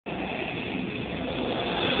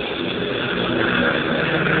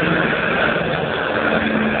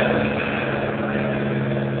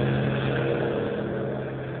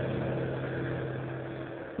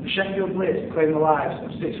Sheffield blitz claimed the lives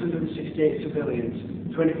of 668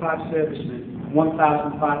 civilians, 25 servicemen, and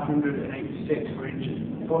 1,586 were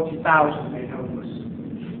injured, 40,000 made homeless.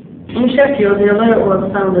 In Sheffield, the alert was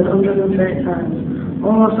sounded 108 times.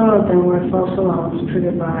 Almost all of them were false alarms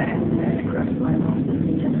triggered by enemy aircraft flying off the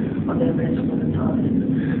region or their base for the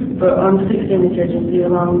target. But on 16 occasions,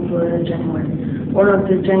 the alarms were genuine. One of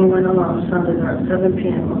the genuine alarms sounded at 7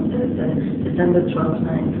 p.m. on Thursday, December 12,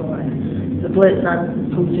 1940. The blitz had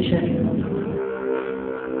come to Sheffield.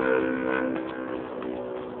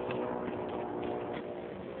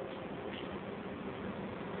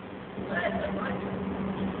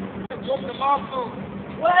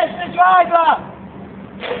 Where's the driver?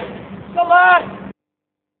 Come on!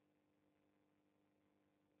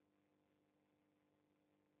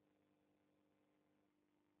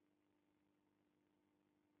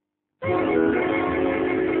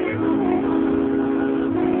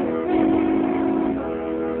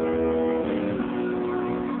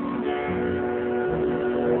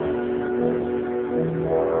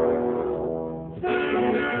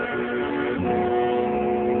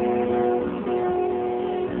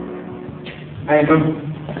 Hey, Mum.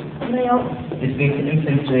 Neil. It's the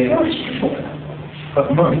infantry. Oh, But,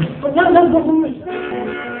 Mum, no.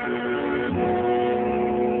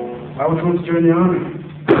 Why would you want to join the army?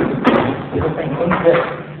 little thing, wasn't it?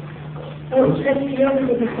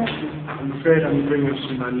 I'm afraid I'm bringing up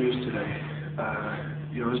some bad news today.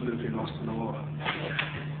 Your husband's been lost in the war.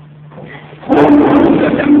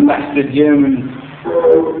 That bastard German.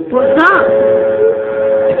 What's that?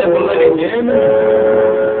 It's a bloody German.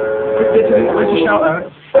 Where's your shout out?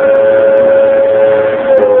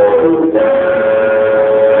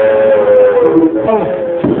 Oh,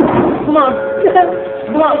 come on.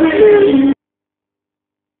 Come on.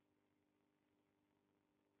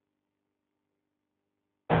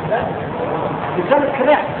 Lieutenant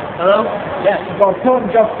Cadet. Hello? Yes, I've got an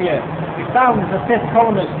important job for you. We found the 5th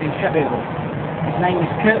columnist in Sheffield. His name is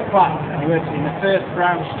Kurt Platt, and he works in the 1st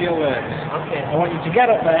Brown Steelworks. Okay. I want you to get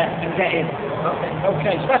up there and get in. Okay.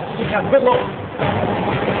 Okay, as fast as you can. Good luck.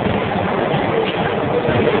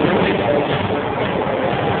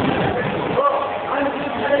 I'm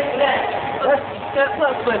Lieutenant Cadet. Kurt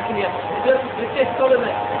Platt's working here. The 5th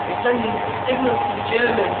columnist. He's sending signals to the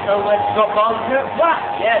Germans, so let's drop on. Kurt Platt?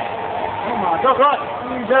 Yes. Oh my God, right.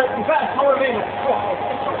 You better follow me.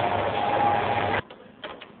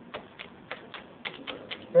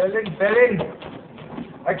 Berlin.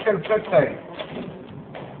 I can protect.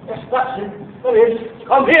 Yes, that's it. There he is.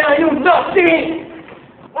 Come here, you Nazi!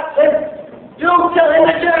 That's it. You telling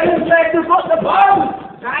the German flag to put the bomb!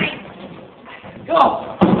 Right. Go.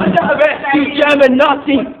 I got a bit, you German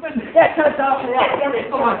Nazi! Get us out of here.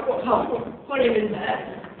 Come on. Put him in there.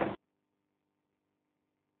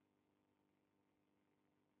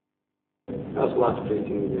 How's life treating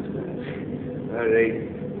you these days? Alright.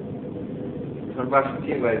 From back from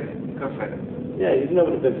Kiwi, coffee. Yeah, you've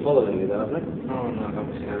never been following me though, haven't you? Oh no, don't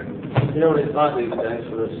be silly. You know what it's like these days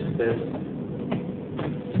for us to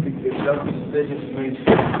speak to yourself, it's vision for me.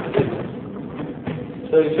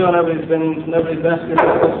 So you're sure nobody's asking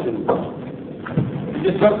any questions? You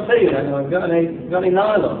just got tea then, have you got any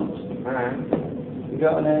nylons? You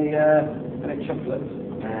got any chocolates?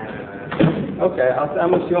 Okay, how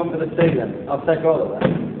much do you want for the tea then? I'll take all of that.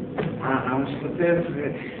 How much for the tea for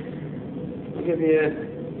it? I'll give you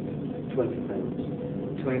 20 pence.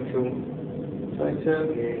 22.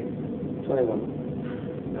 22? Yeah. 21.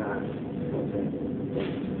 Okay.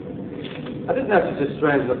 I did notice a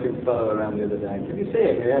strange looking fellow around the other day. Did you see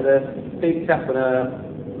him? He had a big cap and a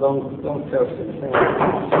long coat and a thing.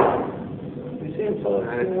 Did you see him, fellow?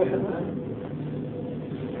 Can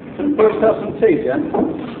you pour yourself some tea, Jack?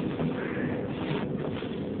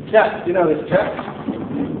 Jack, do you know this chap?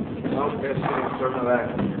 No, guess in front of that.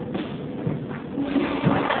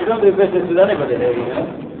 You don't do business with anybody here, you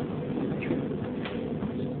know?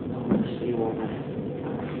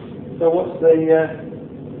 So what's the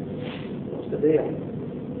deal?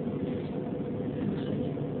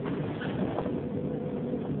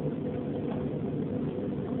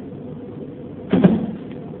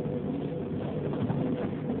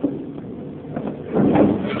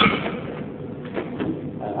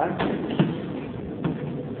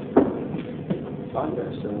 Fine,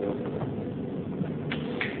 so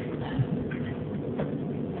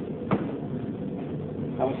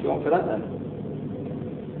how much do you want for that then?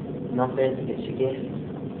 Nothing, it's a gift.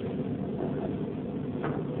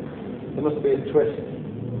 There must be a twist.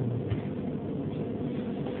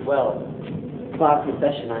 Well, by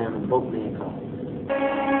profession I am a bookmaker.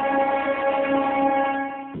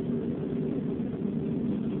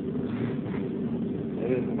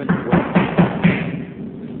 But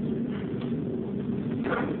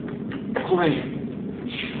coming.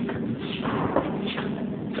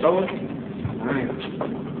 Going? Right.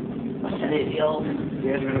 And it's the old. Yeah,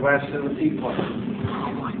 we're going to wear a silver teapot.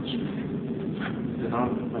 How much?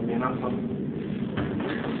 Let me an offer.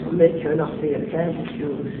 I'll make you an offer you can't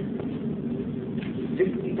refuse.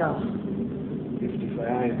 $50.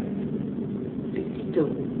 55.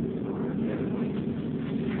 62.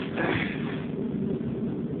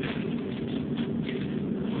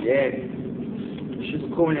 Yeah. Should be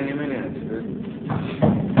coming any minute.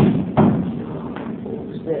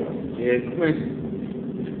 Upstairs. Yeah, come in.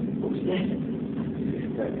 Upstairs.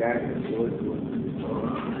 That guy that's good.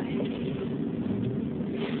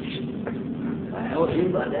 What do you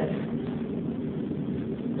got there?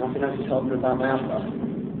 Nothing else to tell me about my offer.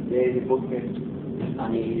 Yeah, he booked me. I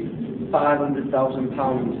need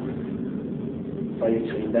 £500,000 for you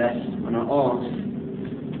to invest on a horse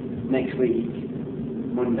next week,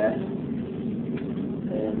 Monday.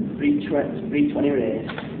 320 race,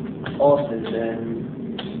 horses,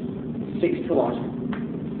 6 to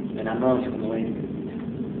 1, and I know it's going to win.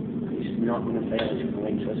 It's not going to fail, it's going to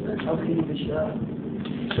win, trust me. How can you be sure?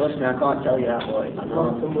 Trust me, I can't tell you that, boy. I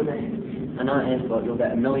know the money. I know it is, but you'll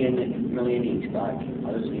get a million each back.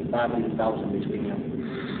 I'll just need 500,000 between you.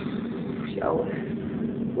 Shall we?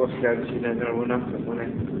 What's the guarantee they're going to run after money?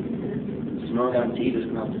 There's no guarantee there's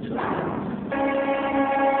going to have to trust me.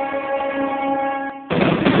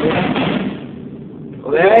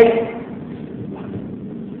 Okay?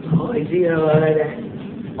 Oh, he's here already.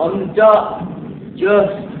 On the dot.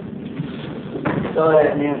 Just. Sorry,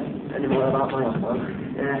 any more about my offer?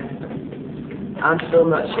 Yeah. I'm still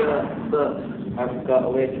not sure, but I've got a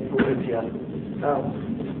way to prove it to you. Oh.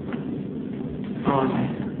 Oh.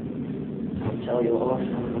 I'll tell you what,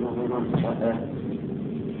 I'm going on like the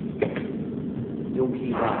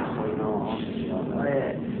donkey back, so you know what. Oh,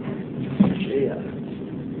 yeah. Yeah.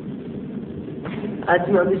 I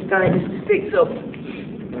don't know, this guy just sticks up.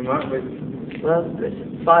 I'm not with. Well, it's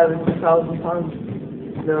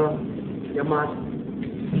 £500,000. No, you're mad.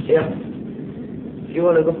 Yeah. If you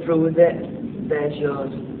want to go through with it, there's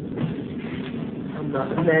yours. I'm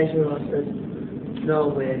not, and there's yours. There's no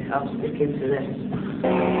way I'll stick into this.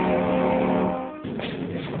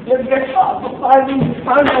 Let's get caught for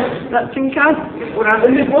 £500, that thing can. What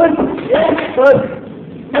happened this one? Yes, good.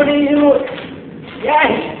 What are you?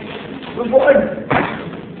 Yes, we're good.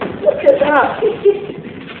 Look at that.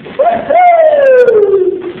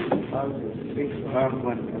 That's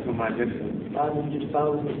what my difference.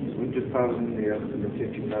 500,000. 100,000 here and the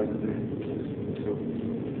 50,000 there. So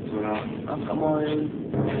now. Oh, come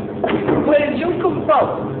on. Where did you come from?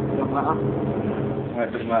 Doesn't matter.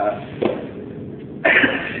 It doesn't matter.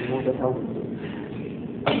 What the hell?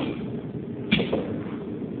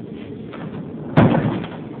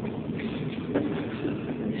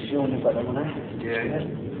 You sure you've got the money?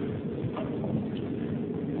 Yeah.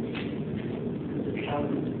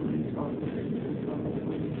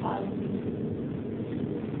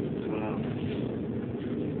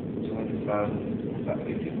 About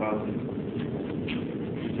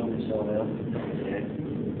 50,000. Don't be so ill. Yeah.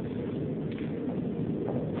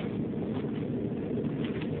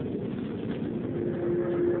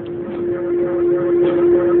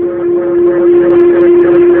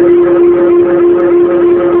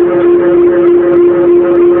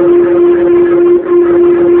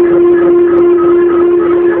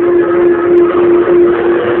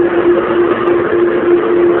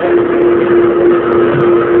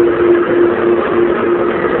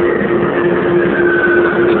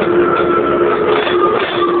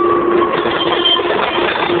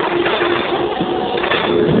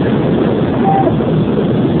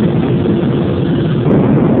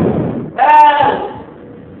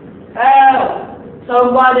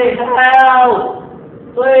 Somebody help!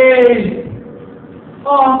 Please!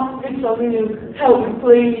 Oh, it's only you. Help me,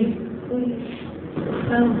 please. Please.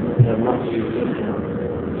 Help.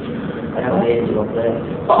 I have an angel up there.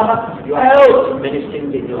 You help! Many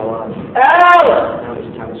things in your life. Help! Now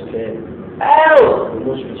it's time to pay. Help! You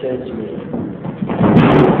must return to me.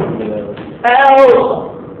 Help!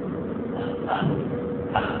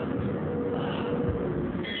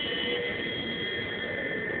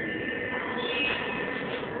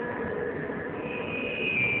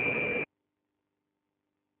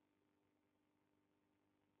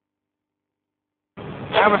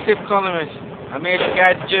 I'm a ship columnist. I'm here to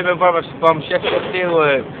guide the German bombers to bomb Sheffield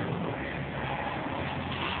Steelworks.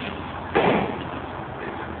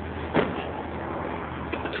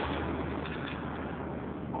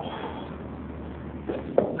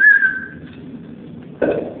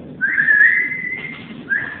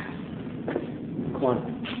 Come on,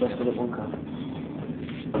 let's go to the bunker.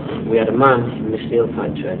 We had a man in the steel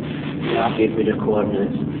factory. Gave me the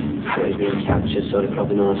coordinates. So he's been captured, so he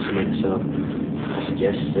probably knows something. So I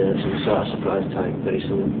suggest some sort of surprise type very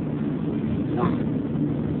soon.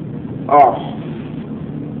 Oh,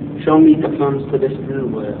 show me the plans to this new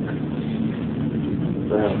work.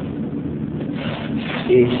 Well,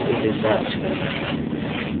 it is that.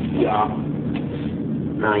 Yeah.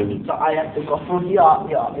 Nine. So I have to go from here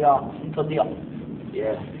to there.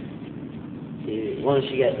 Yeah. See, once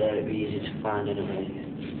you get there, it'll be easy to find anyway.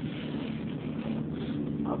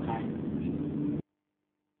 Okay.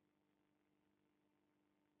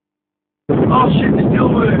 Oh shit, it's still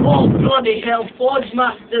moving. Oh bloody hell, Forge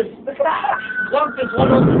Masters. Look at that. Look, there's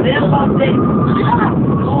one under there, lads.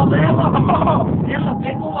 Oh, there, look. There's a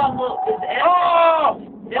big one, look. There's air. Oh!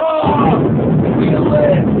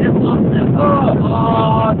 There's one there.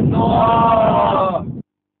 Oh, no!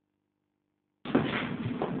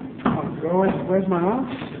 Where's my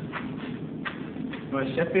house?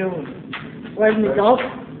 Where's Sheffield? Where's my dog?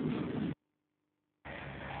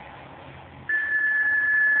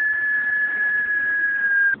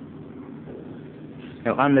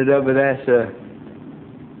 It landed over there, sir.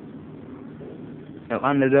 It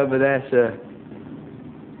landed over there, sir.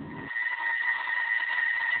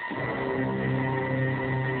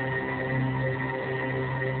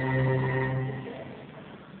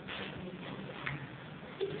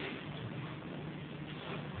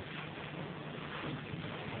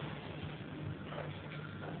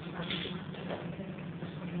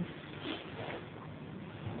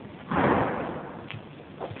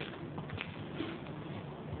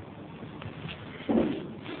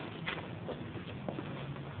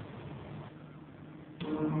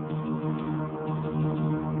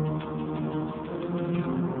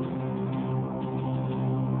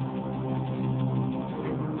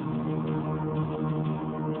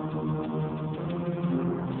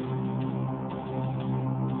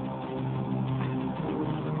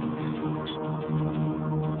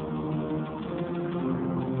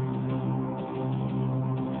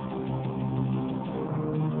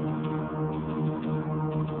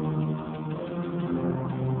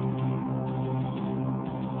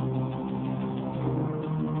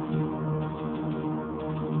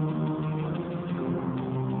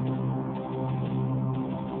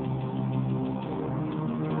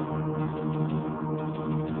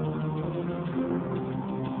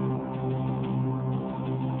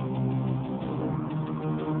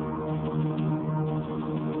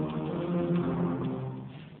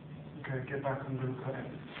 Get back and do cut it.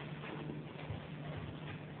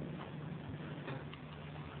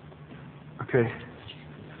 Okay.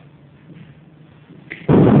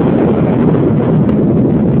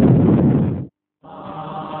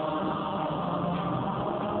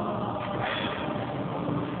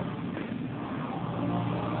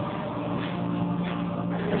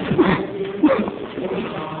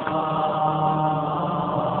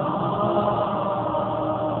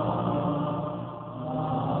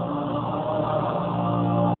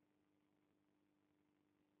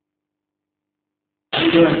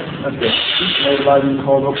 That's good. Everybody's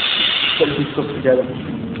called up, put some stuff together.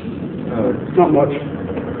 It's not much,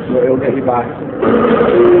 but it'll get you by.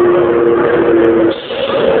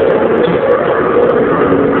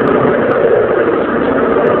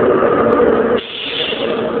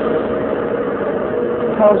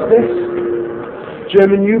 How's this?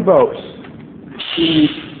 German U-boats.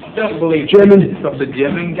 Don't believe German of the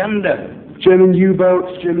German gander. German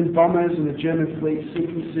U-boats, German bombers, and the German fleet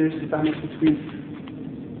sinking seriously damaged between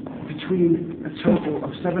a total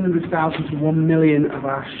of 700,000 to 1 million of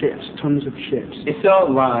our ships, tons of ships. It's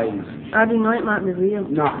all lies. I do not might be real.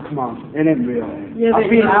 No, come on, it ain't real. Yeah, I've but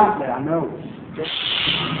been yeah. out there, I know.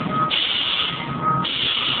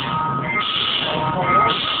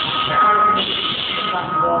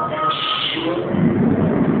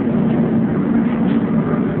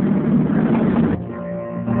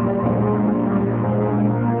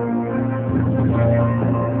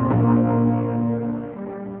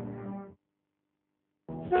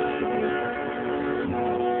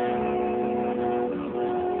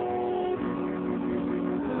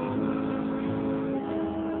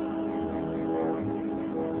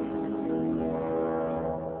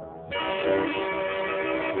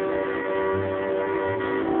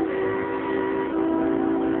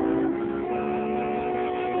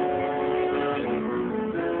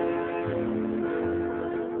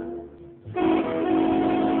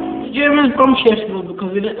 Germans from Sheffield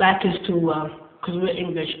because we didn't like us too well, because we were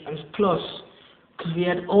English, and plus because we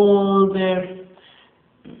had all the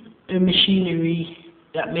machinery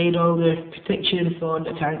that made all the protection for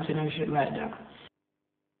the tanks and everything like that.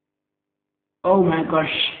 Oh my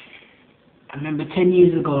gosh. I remember 10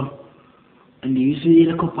 years ago, and there used to be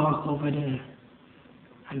a little park over there,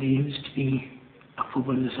 and there used to be a pub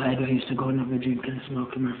on the side where I used to go and have a drink and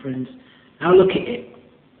smoke with my friends. Now look at it,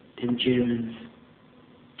 them Germans.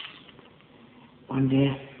 One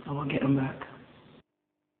day, I will get them back.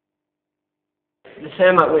 The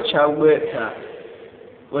firm at which I worked at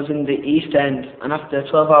was in the East End, and after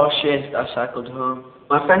a 12-hour shift, I cycled home.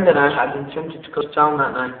 My friend and I had intended to go to town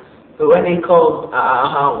that night, but when he called at our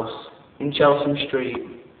house in Cheltenham Street,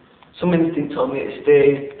 some instinct told me to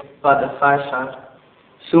stay by the fireside.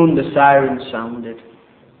 Soon the sirens sounded.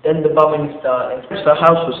 Then the bombing started. The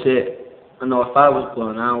house was hit, and our fire was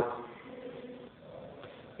blown out.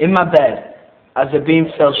 In my bed, as a beam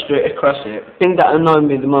fell straight across it, the thing that annoyed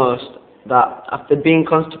me the most, that after being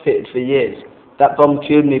constipated for years, that bomb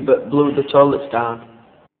killed me but blew the toilets down.